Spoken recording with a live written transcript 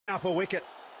Upper wicket.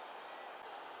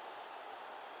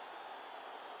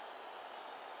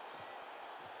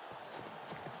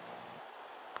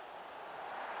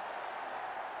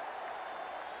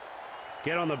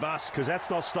 Get on the bus, because that's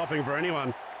not stopping for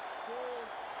anyone.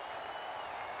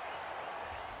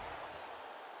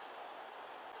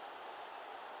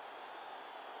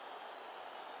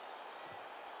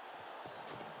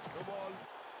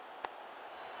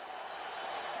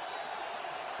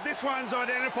 This one's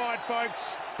identified,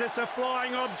 folks. It's a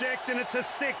flying object and it's a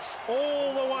 6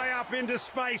 all the way up into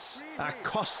space. A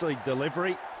costly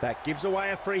delivery that gives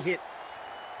away a free hit.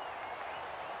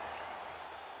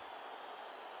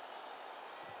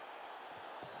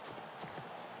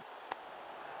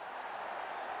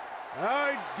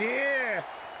 Oh dear.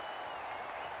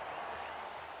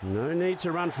 No need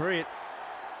to run for it.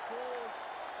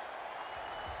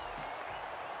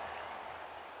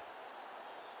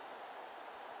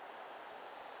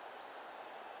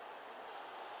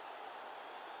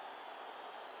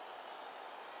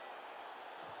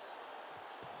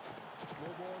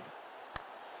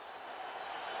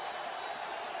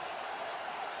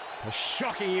 A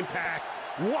shocking impact.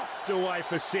 Whopped away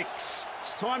for 6.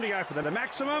 It's time to go for the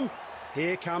maximum.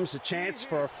 Here comes a chance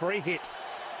for a free hit.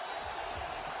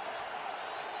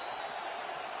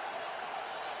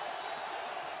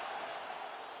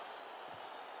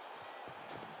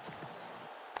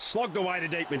 Slogged away to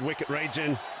deep mid-wicket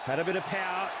region. Had a bit of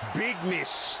power. Big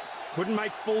miss. Couldn't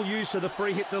make full use of the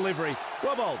free hit delivery.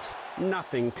 Wobbled.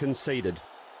 Nothing conceded.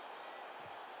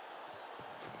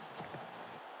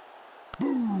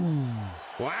 Boom!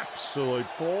 Well, absolute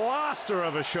blaster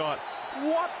of a shot.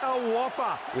 What a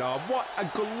whopper. Oh, what a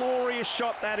glorious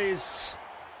shot that is.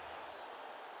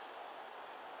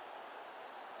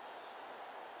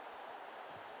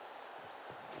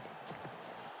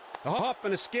 A hop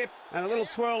and a skip and a little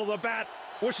twirl of the bat.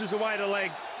 Whooshes away to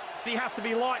leg. He has to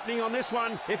be lightning on this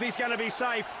one if he's going to be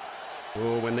safe.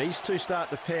 Oh, when these two start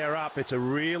to pair up, it's a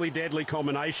really deadly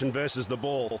combination versus the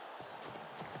ball.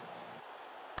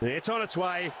 It's on its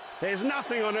way. There's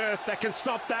nothing on earth that can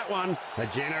stop that one. A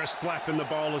generous slap in the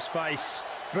bowler's face.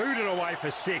 Booted away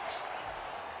for 6.